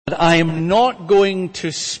I am not going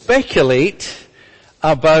to speculate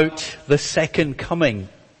about the second coming.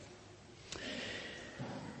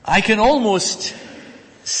 I can almost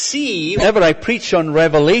see, whenever I preach on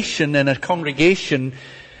Revelation in a congregation,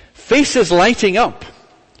 faces lighting up.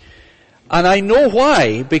 And I know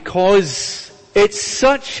why, because it's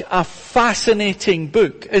such a fascinating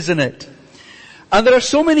book, isn't it? And there are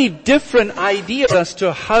so many different ideas as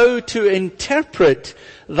to how to interpret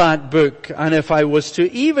that book. And if I was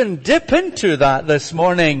to even dip into that this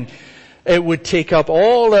morning, it would take up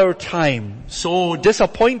all our time. So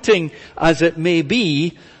disappointing as it may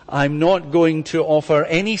be, I'm not going to offer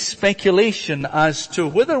any speculation as to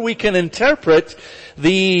whether we can interpret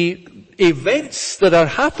the events that are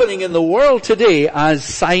happening in the world today as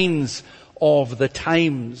signs of the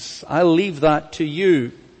times. I'll leave that to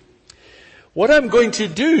you. What I'm going to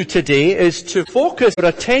do today is to focus our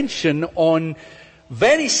attention on,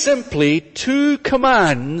 very simply, two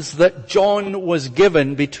commands that John was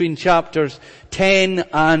given between chapters 10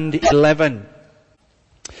 and 11.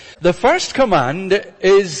 The first command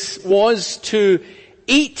was to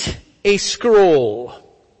eat a scroll.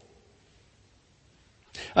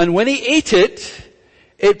 And when he ate it,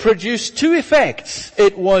 it produced two effects.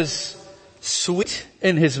 It was sweet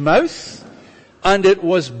in his mouth, and it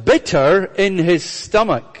was bitter in his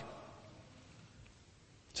stomach.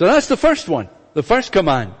 So that's the first one, the first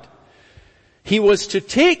command. He was to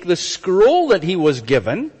take the scroll that he was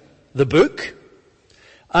given, the book,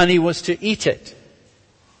 and he was to eat it.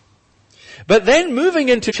 But then moving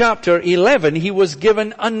into chapter 11, he was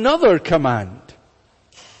given another command.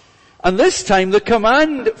 And this time the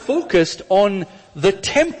command focused on the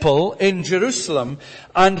temple in Jerusalem,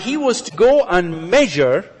 and he was to go and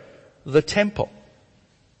measure the temple.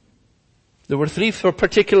 There were three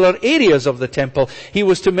particular areas of the temple. He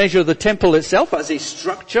was to measure the temple itself as a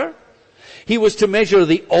structure. He was to measure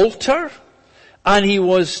the altar, and he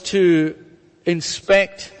was to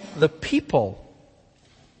inspect the people.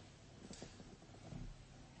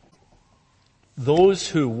 Those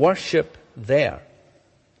who worship there.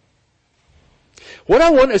 What I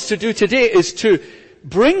want us to do today is to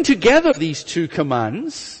bring together these two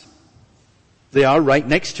commands. They are right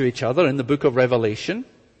next to each other in the book of Revelation.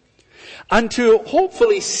 And to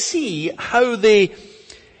hopefully see how they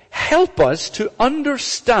help us to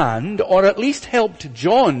understand, or at least helped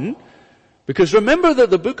John, because remember that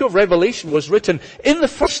the book of Revelation was written in the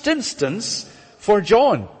first instance for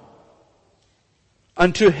John.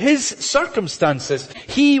 And to his circumstances,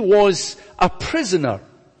 he was a prisoner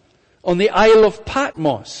on the Isle of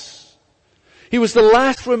Patmos. He was the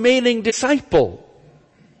last remaining disciple.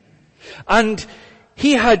 And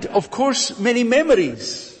he had, of course, many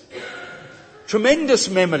memories. Tremendous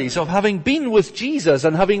memories of having been with Jesus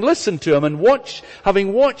and having listened to him and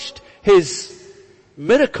having watched his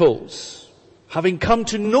miracles, having come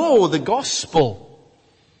to know the gospel,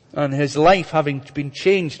 and his life having been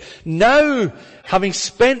changed. Now, having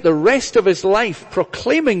spent the rest of his life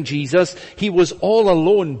proclaiming Jesus, he was all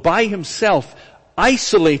alone by himself,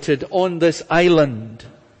 isolated on this island.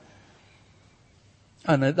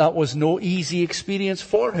 And that was no easy experience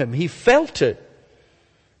for him. He felt it.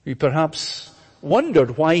 He perhaps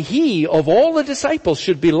wondered why he, of all the disciples,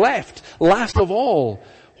 should be left last of all.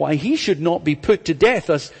 Why he should not be put to death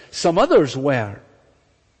as some others were.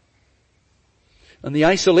 And the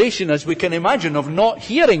isolation, as we can imagine, of not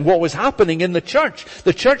hearing what was happening in the church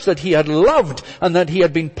that he had loved and that he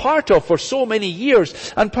had been part of for so many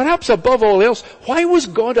years. And perhaps above all else, why was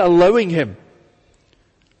God allowing him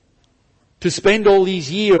to spend all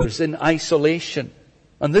these years in isolation?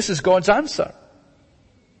 And this is God's answer.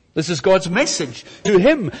 This is God's message to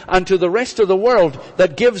him and to the rest of the world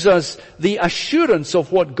that gives us the assurance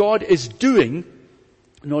of what God is doing,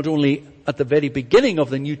 not only at the very beginning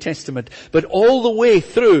of the New Testament, but all the way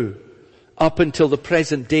through up until the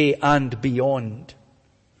present day and beyond.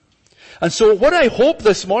 And so what I hope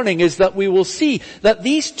this morning is that we will see that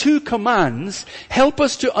these two commands help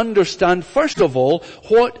us to understand, first of all,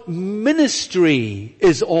 what ministry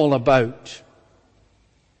is all about.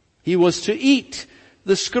 He was to eat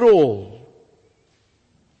the scroll.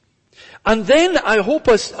 And then I hope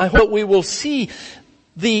we will see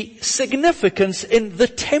the significance in the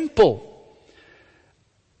temple,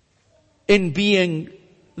 in being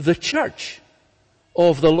the church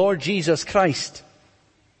of the Lord Jesus Christ.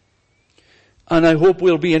 And I hope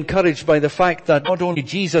we'll be encouraged by the fact that not only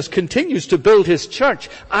Jesus continues to build his church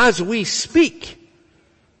as we speak,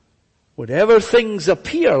 whatever things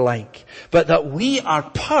appear like, but that we are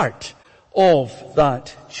part of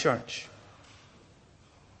that church.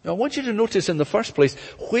 Now, I want you to notice in the first place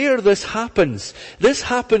where this happens. This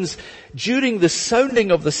happens during the sounding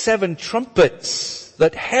of the 7 trumpets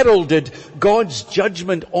that heralded God's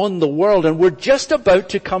judgment on the world. And we're just about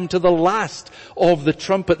to come to the last of the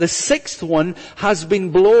trumpet. The 6th one has been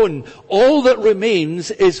blown. All that remains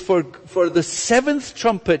is for the 7th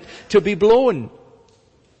trumpet to be blown.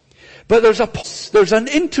 But there's an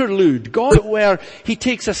interlude, God, where he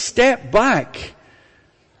takes a step back.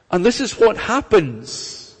 And this is what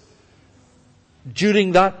happens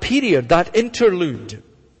during that period, that interlude.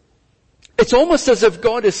 It's almost as if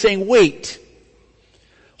God is saying, wait,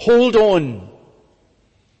 hold on.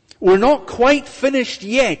 We're not quite finished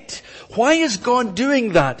yet. Why is God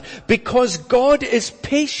doing that? Because God is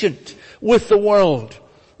patient with the world.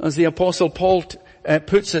 As the Apostle Paul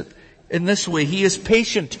puts it in this way, he is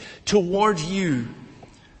patient toward you,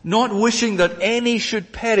 not wishing that any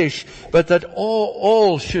should perish, but that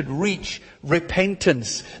all should reach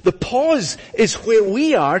repentance. The pause is where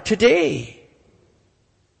we are today.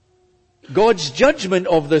 God's judgment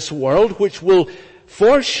of this world, which will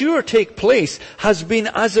for sure take place, has been,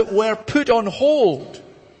 as it were, put on hold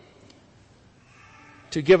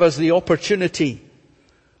to give us the opportunity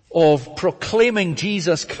of proclaiming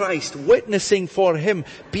Jesus Christ, witnessing for him,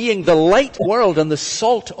 being the light of the world and the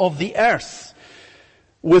salt of the earth,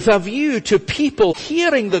 with a view to people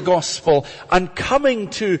hearing the gospel and coming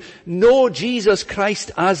to know Jesus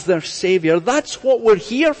Christ as their Savior. That's what we're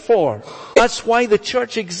here for. That's why the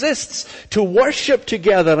church exists, to worship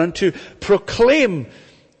together and to proclaim,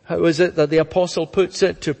 how is it that the apostle puts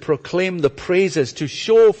it, to proclaim the praises, to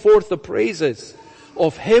show forth the praises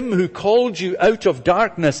of him who called you out of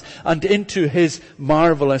darkness and into his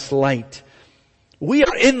marvelous light. We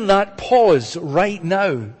are in that pause right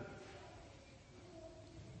now.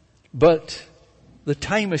 But the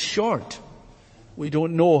time is short. We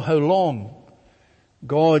don't know how long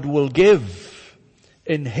God will give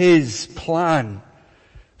in his plan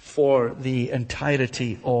for the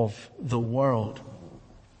entirety of the world.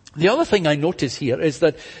 The other thing I notice here is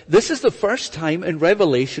that this is the first time in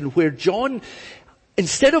Revelation where John,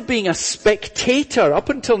 instead of being a spectator, up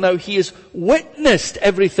until now he has witnessed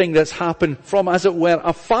everything that's happened from, as it were,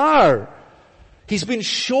 afar. He's been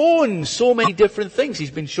shown so many different things.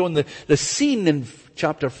 He's been shown the scene in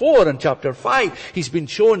chapter 4 and chapter 5. He's been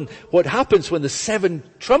shown what happens when the 7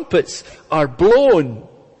 trumpets are blown.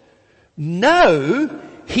 Now,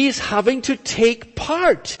 he's having to take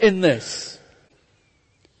part in this.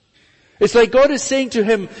 It's like God is saying to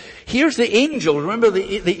him, here's the angel. Remember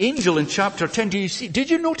the angel in chapter 10. Did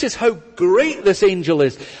you notice how great this angel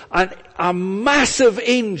is? And a massive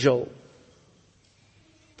angel,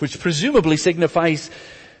 which presumably signifies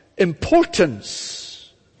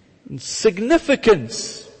importance and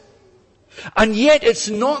significance. And yet it's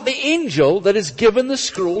not the angel that is given the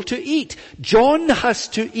scroll to eat. John has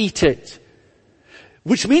to eat it.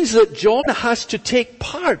 Which means that John has to take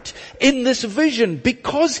part in this vision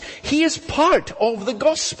because he is part of the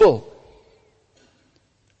gospel.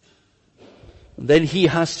 And then he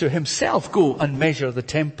has to himself go and measure the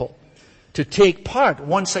temple, to take part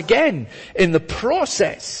once again in the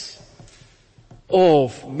process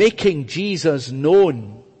of making Jesus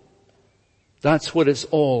known. That's what it's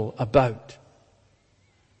all about.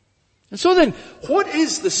 And so then, what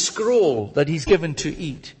is the scroll that he's given to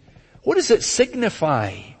eat? What does it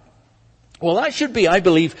signify? Well, that should be, I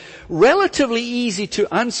believe, relatively easy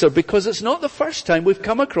to answer because it's not the first time we've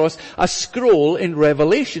come across a scroll in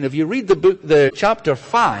Revelation. If you read the chapter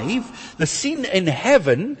 5, the scene in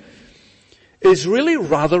heaven is really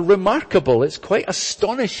rather remarkable. It's quite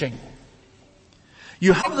astonishing.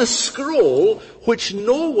 You have the scroll which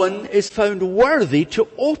no one is found worthy to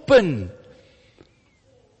open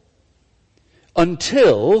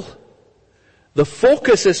until the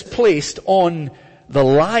focus is placed on the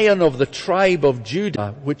Lion of the tribe of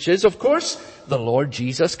Judah, which is, of course, the Lord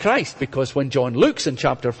Jesus Christ. Because when John looks in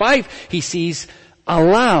chapter 5, he sees a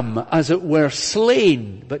lamb, as it were,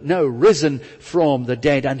 slain, but now risen from the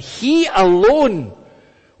dead. And he alone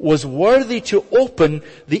was worthy to open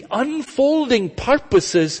the unfolding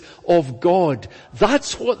purposes of God.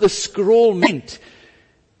 That's what the scroll meant.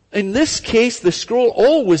 In this case, the scroll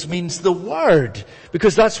always means the Word,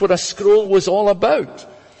 because that's what a scroll was all about.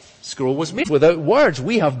 Scroll was made without words.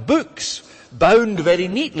 We have books bound very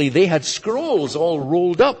neatly. They had scrolls all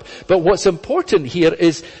rolled up. But what's important here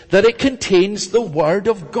is that it contains the Word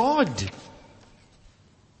of God.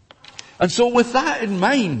 And so with that in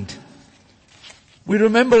mind, we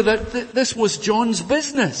remember that this was John's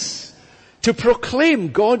business, to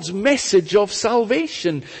proclaim God's message of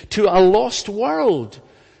salvation to a lost world.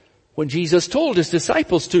 When Jesus told his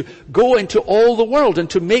disciples to go into all the world and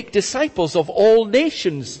to make disciples of all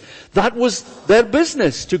nations. That was their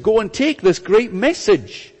business, to go and take this great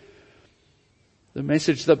message. The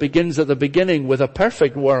message that begins at the beginning with a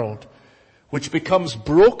perfect world, which becomes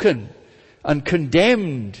broken and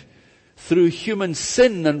condemned through human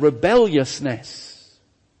sin and rebelliousness.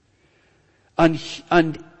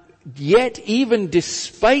 And yet, even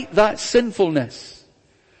despite that sinfulness,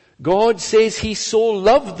 God says he so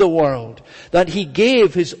loved the world that he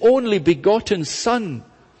gave his only begotten Son.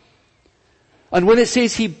 And when it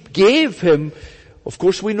says he gave him, of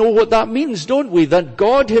course we know what that means, don't we? That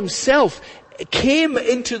God himself came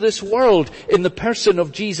into this world in the person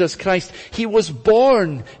of Jesus Christ. He was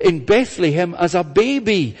born in Bethlehem as a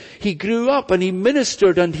baby. He grew up and he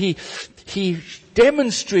ministered and he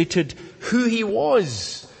demonstrated who he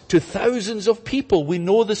was to thousands of people. We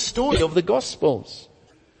know the story of the Gospels.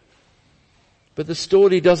 But the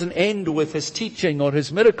story doesn't end with his teaching or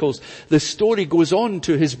his miracles. The story goes on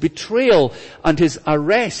to his betrayal and his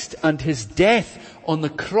arrest and his death on the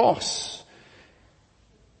cross,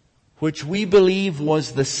 which we believe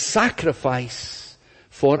was the sacrifice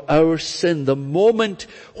for our sin. The moment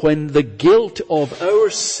when the guilt of our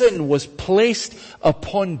sin was placed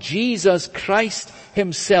upon Jesus Christ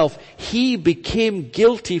himself, he became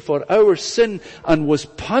guilty for our sin and was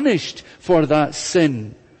punished for that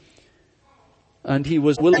sin. And he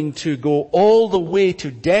was willing to go all the way to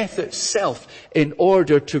death itself in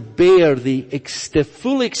order to bear the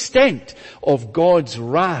full extent of God's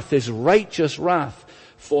wrath, his righteous wrath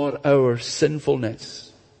for our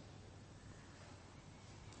sinfulness.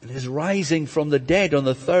 And his rising from the dead on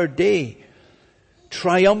the third day,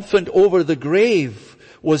 triumphant over the grave,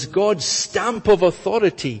 was God's stamp of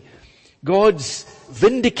authority, God's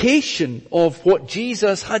vindication of what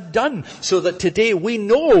Jesus had done, so that today we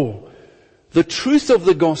know the truth of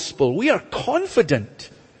the gospel. We are confident.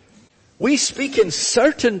 We speak in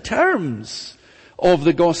certain terms of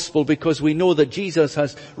the gospel because we know that Jesus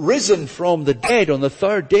has risen from the dead on the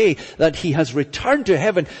third day, that he has returned to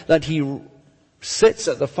heaven, that he sits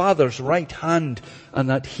at the Father's right hand, and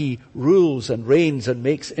that he rules and reigns and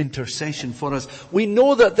makes intercession for us. We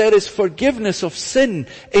know that there is forgiveness of sin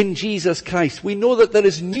in Jesus Christ. We know that there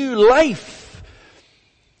is new life,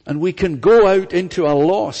 and we can go out into a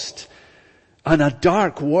lost and a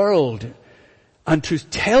dark world and to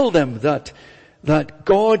tell them that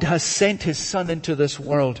God has sent his Son into this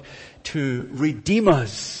world to redeem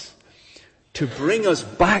us, to bring us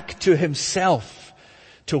back to himself,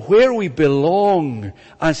 to where we belong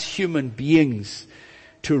as human beings,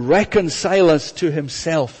 to reconcile us to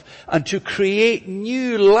himself and to create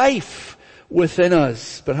new life within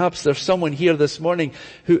us. Perhaps there's someone here this morning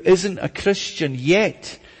who isn't a Christian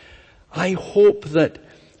yet. I hope that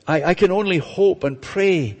I can only hope and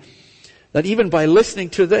pray that even by listening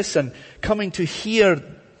to this and coming to hear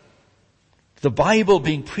the Bible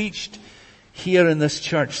being preached here in this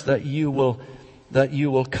church, that you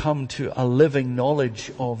will come to a living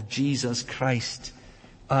knowledge of Jesus Christ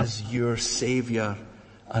as your Savior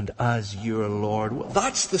and as your Lord. Well,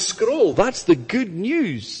 that's the scroll. That's the good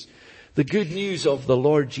news. The good news of the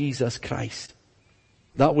Lord Jesus Christ.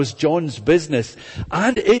 That was John's business,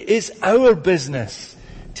 and it is our business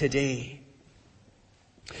today.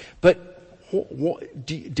 But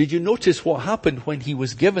did you notice what happened when he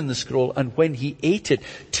was given the scroll and when he ate it?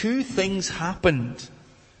 Two things happened.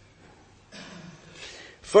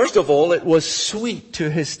 First of all, it was sweet to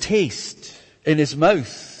his taste in his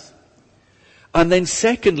mouth. And then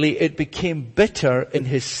secondly, it became bitter in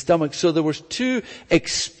his stomach. So there were two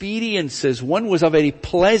experiences. One was a very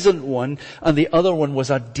pleasant one, and the other one was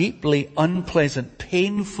a deeply unpleasant,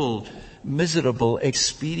 painful, miserable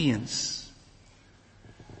experience.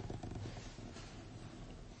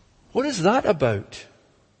 What is that about?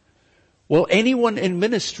 Well, anyone in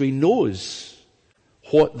ministry knows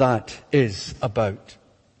what that is about.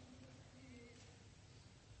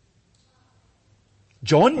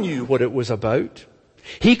 John knew what it was about.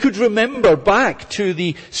 He could remember back to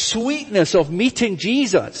the sweetness of meeting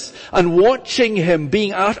Jesus and watching him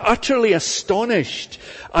being utterly astonished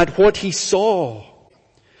at what he saw.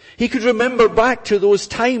 He could remember back to those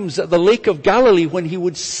times at the Lake of Galilee when he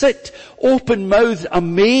would sit open-mouthed,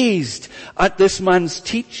 amazed at this man's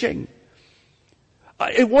teaching.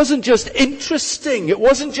 It wasn't just interesting. It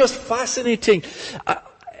wasn't just fascinating.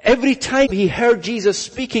 Every time he heard Jesus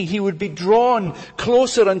speaking, he would be drawn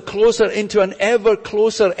closer and closer into an ever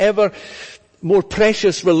closer, ever more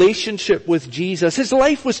precious relationship with Jesus. His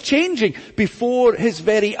life was changing before his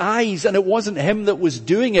very eyes, and it wasn't him that was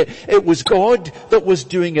doing it. It was God that was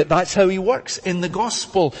doing it. That's how he works in the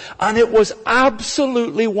gospel. And it was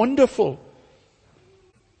absolutely wonderful.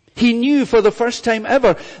 He knew for the first time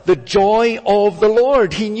ever the joy of the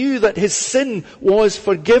Lord. He knew that his sin was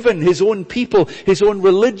forgiven. His own people, his own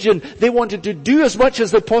religion, they wanted to do as much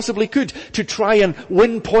as they possibly could to try and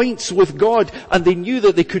win points with God, and they knew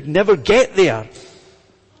that they could never get there.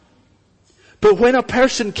 But when a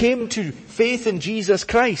person came to faith in Jesus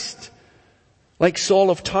Christ, like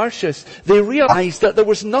Saul of Tarsus, they realized that there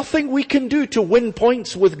was nothing we can do to win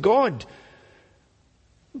points with God.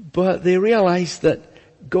 But they realized that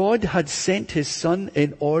God had sent his Son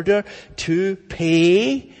in order to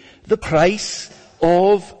pay the price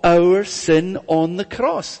of our sin on the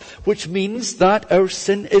cross, which means that our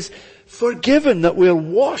sin is forgiven, that we're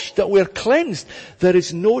washed, that we're cleansed. There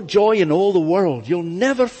is no joy in all the world. You'll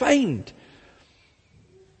never find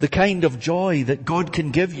the kind of joy that God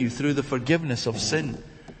can give you through the forgiveness of sin.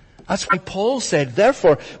 That's why Paul said,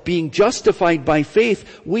 therefore, being justified by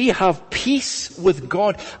faith, we have peace with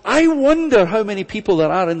God. I wonder how many people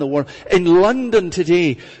there are in the world, in London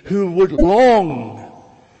today, who would long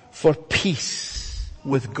for peace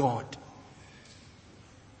with God.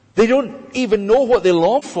 They don't even know what they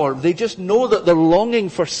long for. They just know that they're longing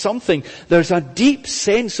for something. There's a deep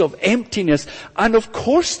sense of emptiness. And of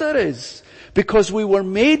course there is, because we were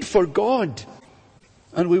made for God.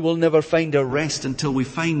 And we will never find our rest until we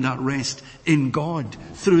find that rest in God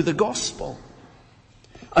through the gospel.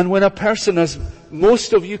 And when a person, as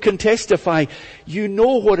most of you can testify, you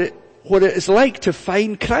know what it is like to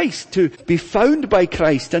find Christ, to be found by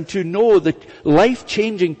Christ, and to know the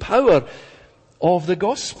life-changing power of the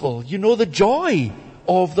gospel. You know the joy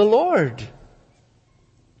of the Lord.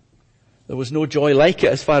 There was no joy like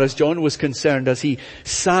it as far as John was concerned, as he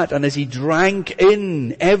sat and as he drank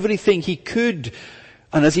in everything he could,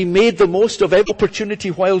 and as he made the most of every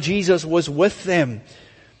opportunity while Jesus was with them.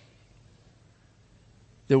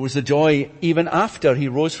 There was the joy even after he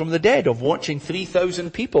rose from the dead of watching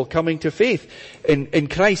 3,000 people coming to faith in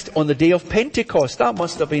Christ on the day of Pentecost. That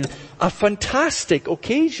must have been a fantastic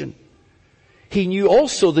occasion. He knew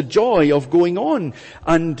also the joy of going on,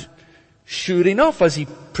 and sure enough, as he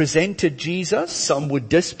presented Jesus, some would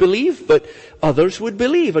disbelieve, but others would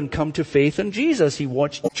believe and come to faith in Jesus. He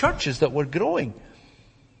watched churches that were growing.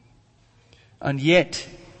 And yet,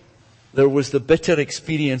 there was the bitter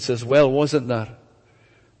experience as well, wasn't there?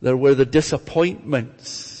 There were the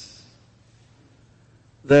disappointments.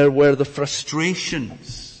 There were the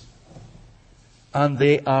frustrations. And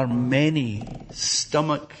they are many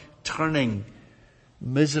stomach-turning,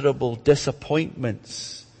 miserable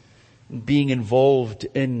disappointments being involved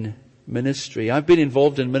in ministry. I've been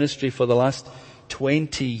involved in ministry for the last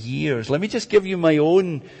 20 years. Let me just give you my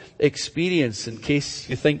own experience in case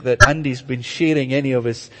you think that Andy's been sharing any of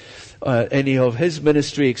his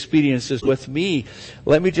ministry experiences with me.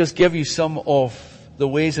 Let me just give you some of the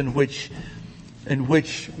ways in which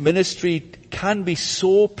ministry can be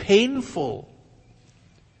so painful.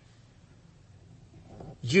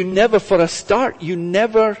 You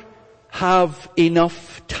never have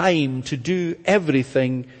enough time to do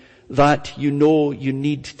everything that you know you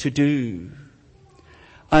need to do.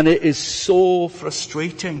 And it is so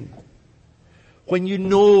frustrating when you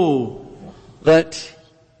know that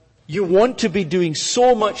you want to be doing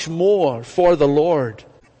so much more for the Lord,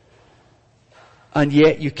 and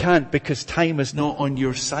yet you can't because time is not on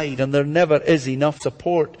your side, and there never is enough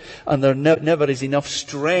support, and there never is enough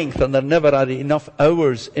strength, and there never are enough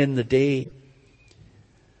hours in the day.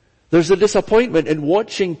 There's a disappointment in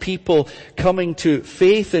watching people coming to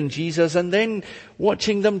faith in Jesus and then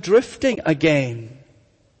watching them drifting again.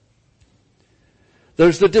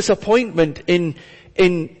 There's the disappointment in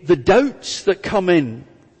the doubts that come in.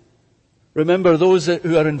 Remember, those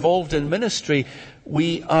who are involved in ministry,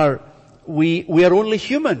 we are only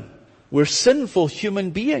human. We're sinful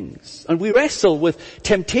human beings, and we wrestle with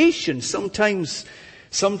temptation, sometimes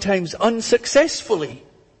unsuccessfully.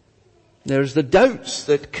 There's the doubts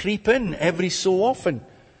that creep in every so often.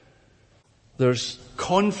 There's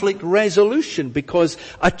conflict resolution because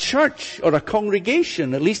a church or a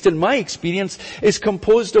congregation, at least in my experience, is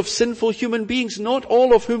composed of sinful human beings, not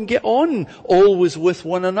all of whom get on always with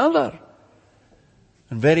one another.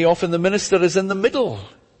 And very often the minister is in the middle,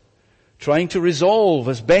 trying to resolve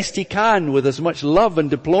as best he can with as much love and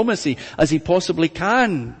diplomacy as he possibly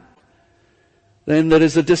can. Then there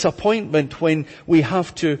is a disappointment when we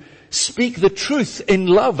have to speak the truth in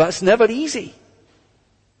love. That's never easy.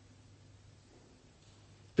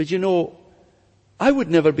 But you know, I would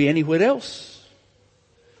never be anywhere else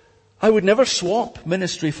I would never swap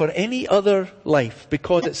ministry for any other life,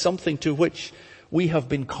 because it's something to which we have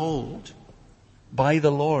been called by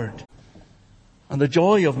the Lord. And the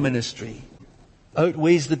joy of ministry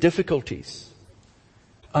outweighs the difficulties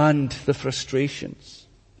and the frustrations.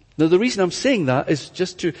 Now, the reason I'm saying that is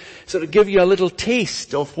just to sort of give you a little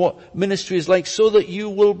taste of what ministry is like, so that you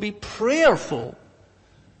will be prayerful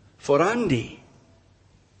for Andy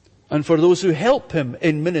and for those who help him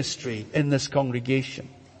in ministry in this congregation.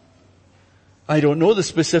 I don't know the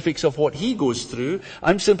specifics of what he goes through.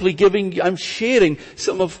 I'm sharing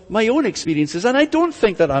some of my own experiences, and I don't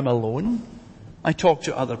think that I'm alone. I talk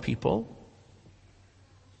to other people.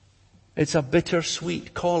 It's a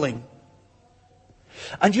bittersweet calling.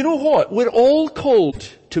 And you know what? We're all called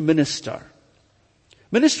to minister.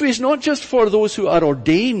 Ministry is not just for those who are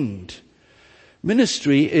ordained.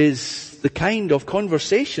 Ministry is the kind of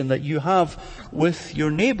conversation that you have with your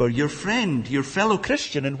neighbor, your friend, your fellow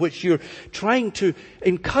Christian, in which you're trying to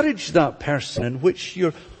encourage that person, in which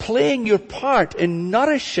you're playing your part in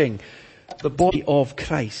nourishing the body of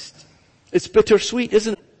Christ. It's bittersweet,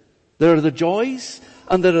 isn't it? There are the joys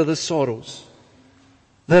and there are the sorrows.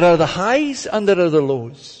 There are the highs and there are the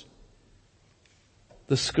lows.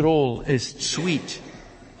 The scroll is sweet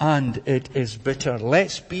and it is bitter.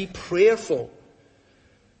 Let's be prayerful,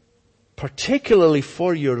 particularly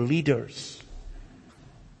for your leaders,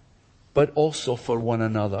 but also for one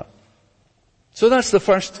another. So that's the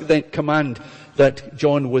first command that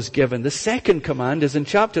John was given. The second command is in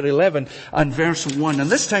chapter 11 and verse 1. And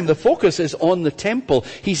this time the focus is on the temple.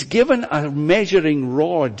 He's given a measuring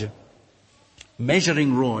rod. A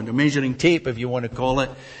measuring tape, if you want to call it.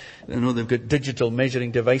 I know they've got digital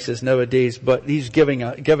measuring devices nowadays, but he's given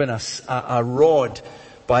us a rod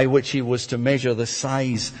by which he was to measure the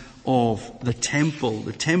size of the temple.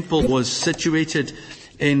 The temple was situated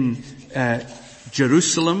in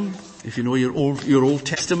Jerusalem. If you know your Old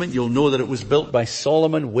Testament, you'll know that it was built by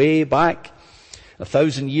Solomon way back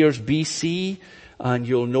 1,000 years BC. And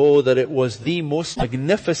you'll know that it was the most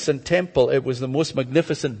magnificent temple. It was the most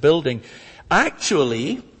magnificent building.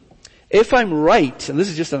 Actually, if I'm right, and this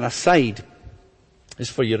is just an aside, is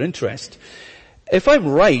for your interest. If I'm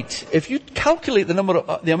right, if you calculate the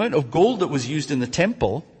amount of gold that was used in the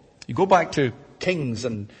temple, you go back to Kings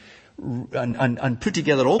and put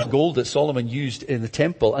together all the gold that Solomon used in the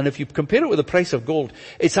temple, and if you compare it with the price of gold,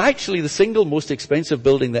 it's actually the single most expensive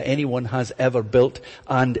building that anyone has ever built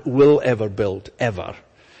and will ever build, ever.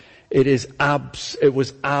 It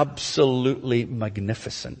was absolutely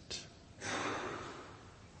magnificent.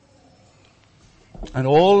 And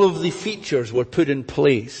all of the features were put in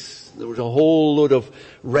place. There was a whole load of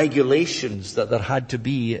regulations that there had to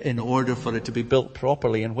be in order for it to be built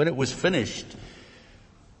properly. And when it was finished,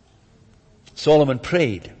 Solomon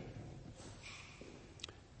prayed.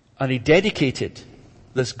 And he dedicated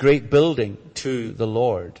this great building to the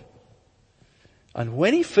Lord. And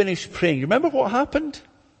when he finished praying, you remember what happened?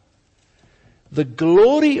 The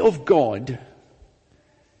glory of God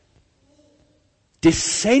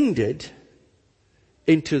descended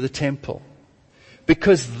into the temple.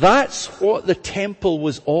 Because that's what the temple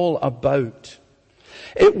was all about.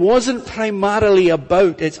 It wasn't primarily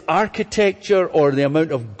about its architecture or the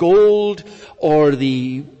amount of gold or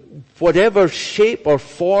the whatever shape or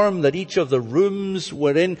form that each of the rooms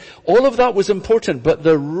were in. All of that was important, but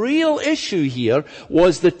the real issue here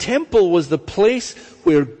was the temple was the place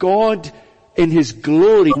where God in His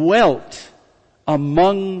glory dwelt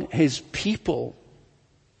among His people.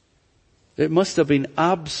 It must have been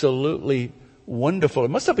absolutely wonderful. It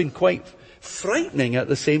must have been quite frightening at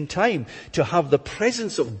the same time to have the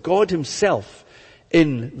presence of God Himself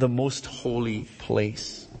in the most holy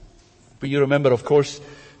place. But you remember, of course,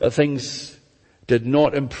 that things did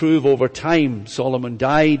not improve over time. Solomon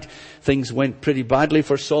died. Things went pretty badly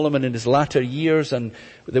for Solomon in his latter years, and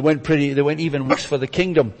they went even worse for the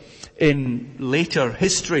kingdom in later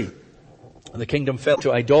history. The kingdom fell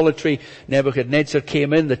to idolatry. Nebuchadnezzar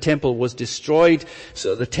came in. The temple was destroyed.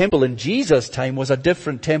 So the temple in Jesus' time was a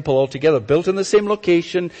different temple altogether, built in the same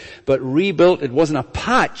location, but rebuilt. It wasn't a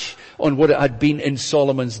patch on what it had been in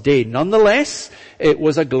Solomon's day. Nonetheless, it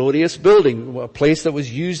was a glorious building, a place that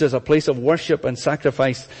was used as a place of worship and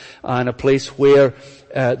sacrifice, and a place where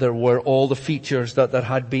there were all the features that there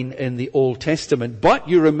had been in the Old Testament. But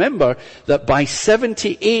you remember that by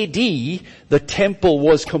 70 AD, the temple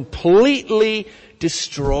was completely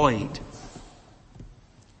destroyed.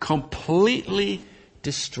 Completely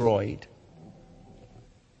destroyed.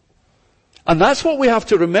 And that's what we have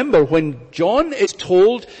to remember when John is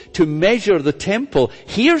told to measure the temple.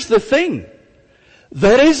 Here's the thing.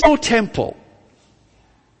 There is no temple.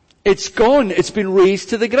 It's gone. It's been razed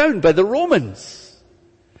to the ground by the Romans.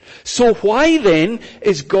 So why then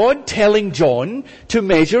is God telling John to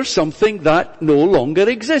measure something that no longer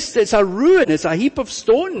exists? It's a ruin. It's a heap of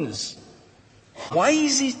stones. Why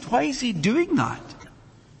is he doing that?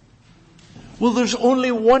 Well, there's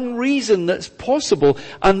only one reason that's possible,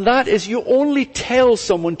 and that is you only tell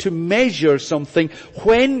someone to measure something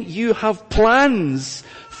when you have plans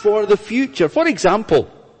for the future. For example,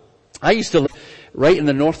 I used to live right in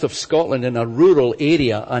the north of Scotland in a rural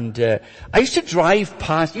area, and I used to drive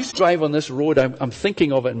on this road. I'm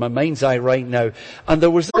thinking of it in my mind's eye right now, and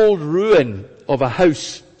there was an old ruin of a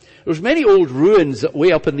house. There was many old ruins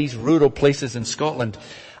way up in these rural places in Scotland.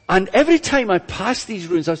 And every time I pass these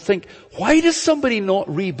ruins, I think, why does somebody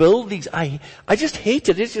not rebuild these? I just hate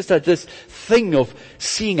it. It's just this thing of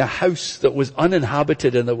seeing a house that was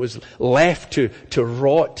uninhabited and that was left to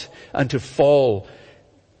rot and to fall,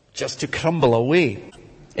 just to crumble away.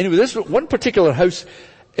 Anyway, this one particular house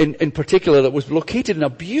in particular that was located in a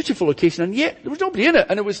beautiful location, and yet there was nobody in it,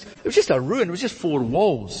 and it was just a ruin. It was just 4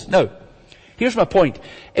 walls. Now, here's my point.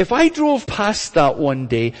 If I drove past that one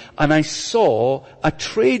day and I saw a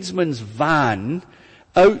tradesman's van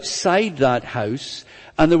outside that house,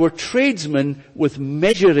 and there were tradesmen with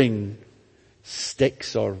measuring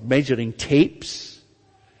sticks or measuring tapes,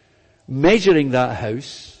 measuring that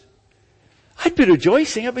house, I'd be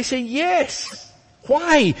rejoicing. I'd be saying, yes.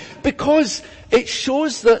 Why? Because it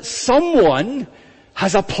shows that someone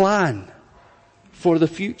has a plan for the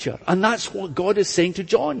future. And that's what God is saying to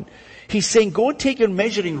John. He's saying, go and take your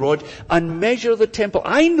measuring rod and measure the temple.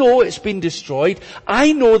 I know it's been destroyed.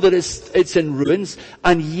 I know that it's in ruins.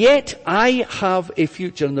 And yet I have a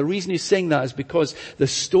future. And the reason he's saying that is because the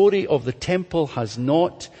story of the temple has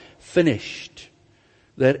not finished.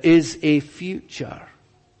 There is a future.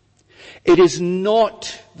 It is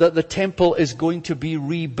not that the temple is going to be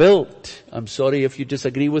rebuilt. I'm sorry if you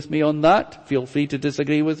disagree with me on that. Feel free to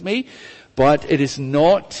disagree with me. But it is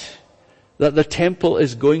not that the temple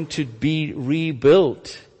is going to be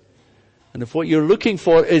rebuilt. And if what you're looking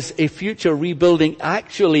for is a future rebuilding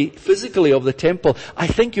actually, physically of the temple, I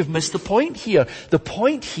think you've missed the point here. The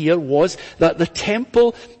point here was that the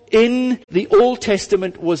temple in the Old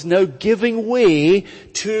Testament was now giving way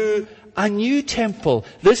to a new temple.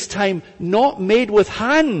 This time not made with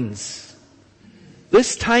hands.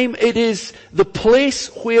 This time it is the place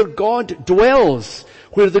where God dwells,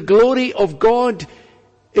 where the glory of God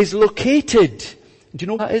is located. Do you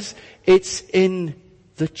know what that is? It's in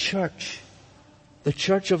the church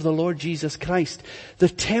of the Lord Jesus Christ. The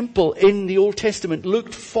temple in the Old Testament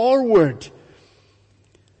looked forward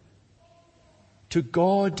to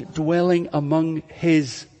God dwelling among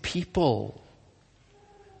His people.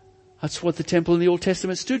 That's what the temple in the Old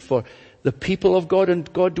Testament stood for. The people of God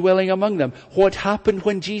and God dwelling among them. What happened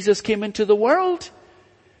when Jesus came into the world?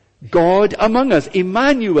 God among us.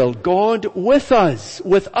 Emmanuel, God with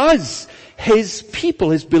us, His people,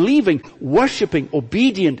 His believing, worshipping,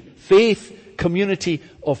 obedient, faith, community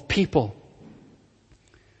of people.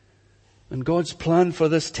 And God's plan for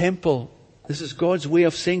this temple, this is God's way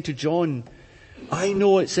of saying to John, I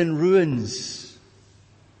know it's in ruins,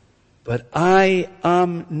 but I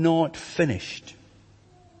am not finished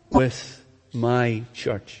with my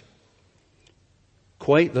church.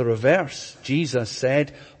 Quite the reverse. Jesus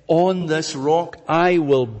said, on this rock I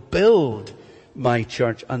will build my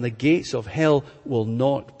church, and the gates of hell will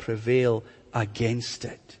not prevail against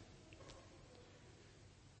it.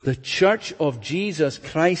 The church of Jesus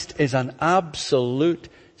Christ is an absolute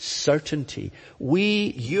certainty.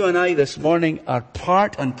 You and I this morning are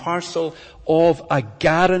part and parcel of a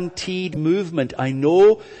guaranteed movement. I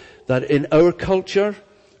know that in our culture,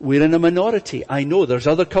 we're in a minority. I know there's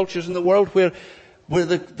other cultures in the world where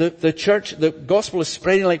the church, the gospel is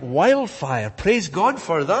spreading like wildfire. Praise God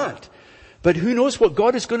for that. But who knows what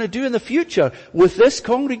God is going to do in the future with this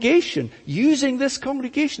congregation, using this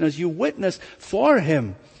congregation as you witness for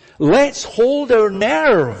Him. Let's hold our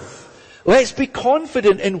nerve. Let's be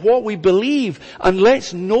confident in what we believe, and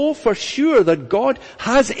let's know for sure that God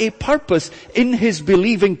has a purpose in His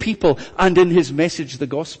believing people and in His message, the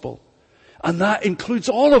gospel. And that includes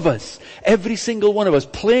all of us, every single one of us,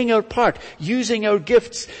 playing our part, using our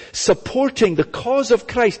gifts, supporting the cause of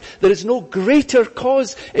Christ. There is no greater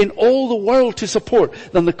cause in all the world to support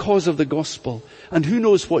than the cause of the gospel. And who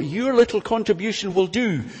knows what your little contribution will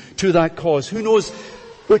do to that cause? Who knows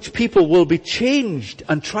which people will be changed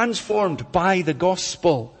and transformed by the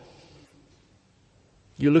gospel?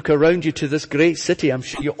 You look around you to this great city, I'm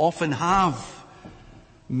sure you often have.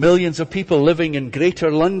 Millions of people living in Greater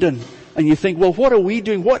London. And you think, well, what are we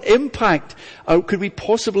doing? What impact could we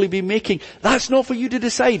possibly be making? That's not for you to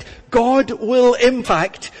decide. God will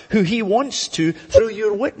impact who He wants to through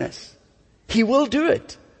your witness. He will do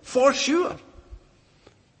it, for sure.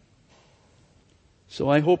 So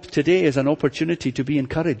I hope today is an opportunity to be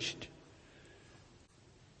encouraged,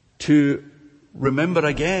 to remember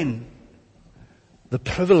again the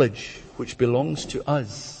privilege which belongs to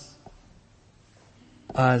us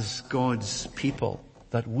as God's people.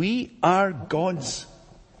 That we are God's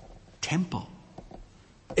temple,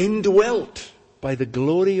 indwelt by the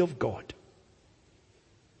glory of God.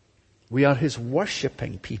 We are His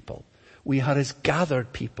worshipping people. We are His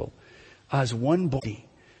gathered people as one body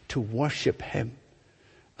to worship Him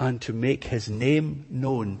and to make His name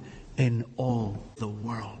known in all the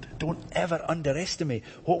world. Don't ever underestimate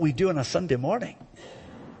what we do on a Sunday morning.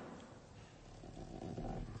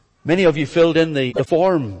 Many of you filled in the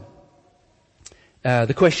form,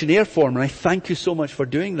 the questionnaire form, and I thank you so much for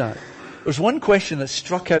doing that. There's one question that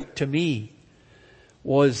struck out to me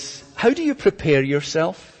was, how do you prepare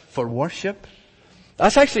yourself for worship?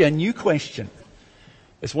 That's actually a new question.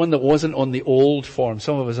 It's one that wasn't on the old form.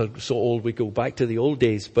 Some of us are so old we go back to the old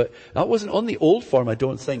days, but that wasn't on the old form, I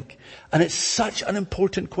don't think. And it's such an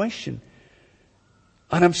important question.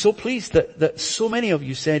 And I'm so pleased that so many of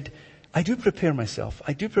you said, I do prepare myself.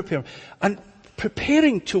 I do prepare. And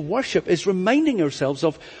preparing to worship is reminding ourselves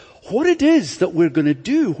of what it is that we're going to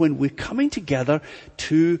do when we're coming together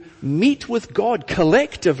to meet with God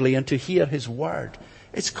collectively and to hear His Word.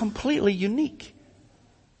 It's completely unique.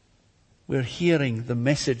 We're hearing the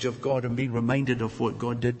message of God and being reminded of what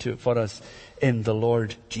God did for us in the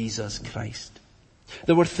Lord Jesus Christ.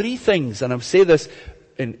 There were three things, and I'll say this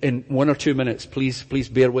in 1 or 2 minutes. Please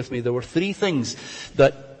bear with me. There were three things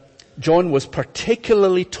that John was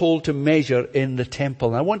particularly told to measure in the temple.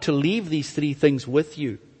 And I want to leave these three things with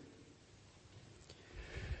you.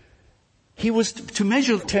 He was to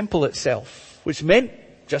measure the temple itself, which meant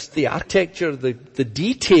just the architecture, the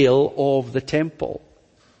detail of the temple.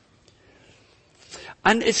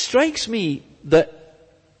 And it strikes me that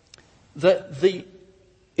the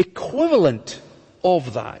equivalent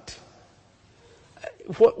of that,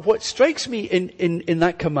 what strikes me in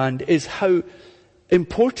that command is how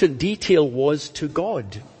important detail was to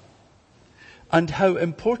God, and how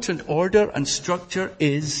important order and structure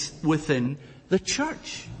is within the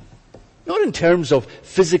church. Not in terms of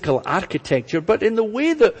physical architecture, but in the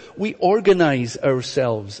way that we organize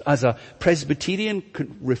ourselves as a Presbyterian,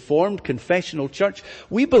 Reformed, confessional church.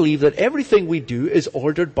 We believe that everything we do is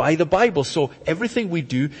ordered by the Bible. So everything we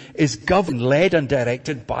do is governed, led and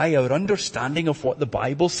directed by our understanding of what the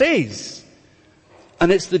Bible says.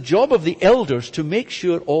 And it's the job of the elders to make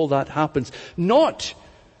sure all that happens. Not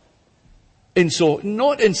in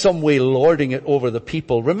some way lording it over the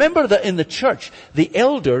people. Remember that in the church, the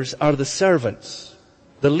elders are the servants.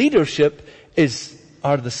 The leadership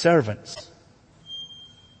are the servants.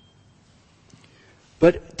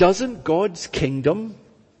 But doesn't God's kingdom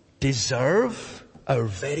deserve our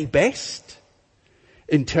very best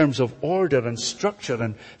in terms of order and structure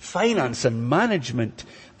and finance and management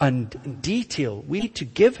and detail? We need to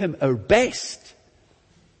give Him our best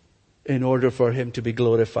in order for Him to be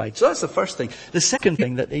glorified. So that's the first thing. The second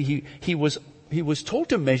thing, that he was told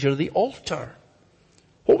to measure the altar.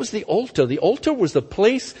 What was the altar? The altar was the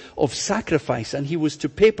place of sacrifice, and he was to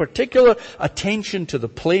pay particular attention to the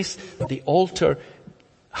place that the altar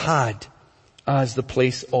had as the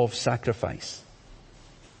place of sacrifice.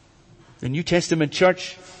 The New Testament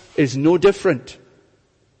church is no different,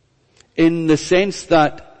 in the sense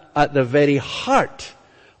that at the very heart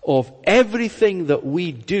of everything that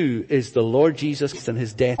we do is the Lord Jesus Christ and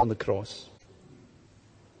His death on the cross.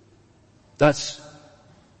 That's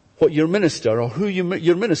what your minister, or who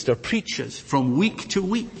your minister preaches from week to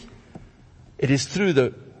week. It is through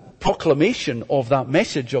the proclamation of that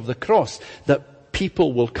message of the cross that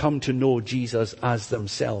people will come to know Jesus as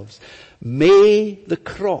themselves. May the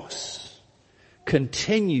cross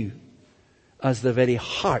continue as the very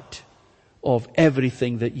heart of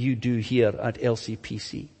everything that you do here at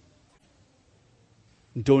LCPC.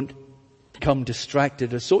 Don't become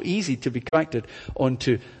distracted. It's so easy to be distracted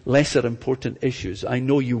onto lesser important issues. I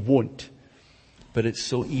know you won't, but it's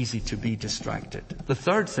so easy to be distracted. The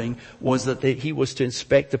third thing was that he was to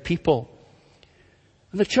inspect the people.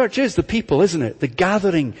 And the church is the people, isn't it? The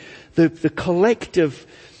gathering, the collective,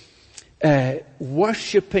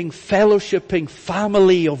 worshipping, fellowshipping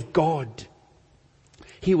family of God.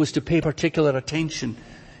 He was to pay particular attention.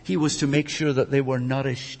 He was to make sure that they were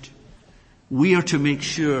nourished. We are to make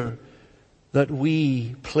sure that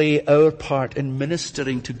we play our part in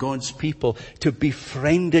ministering to God's people, to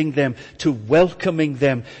befriending them, to welcoming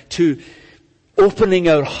them, to opening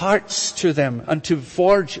our hearts to them, and to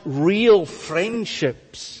forge real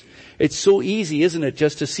friendships. It's so easy, isn't it,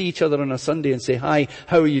 just to see each other on a Sunday and say, "Hi,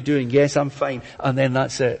 how are you doing?" "Yes, I'm fine." And then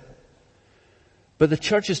that's it. But the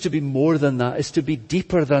church is to be more than that. It's to be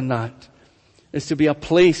deeper than that. It's to be a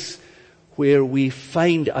place where we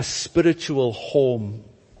find a spiritual home.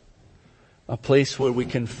 A place where we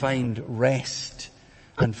can find rest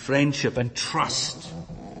and friendship and trust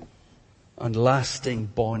and lasting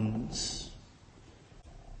bonds.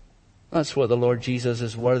 That's what the Lord Jesus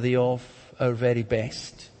is worthy of, our very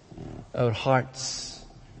best. Our hearts,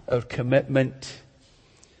 our commitment,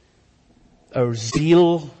 our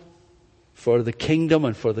zeal for the kingdom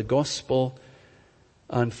and for the gospel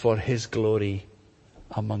and for His glory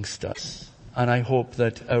amongst us. And I hope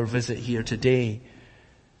that our visit here today,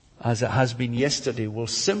 as it has been yesterday, will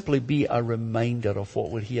simply be a reminder of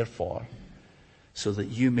what we're here for, so that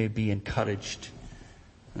you may be encouraged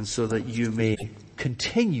and so that you may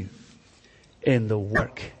continue in the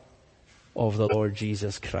work of the Lord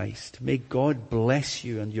Jesus Christ. May God bless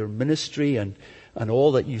you and your ministry and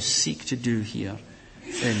all that you seek to do here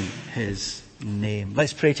in His name.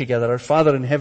 Let's pray together. Our Father in heaven,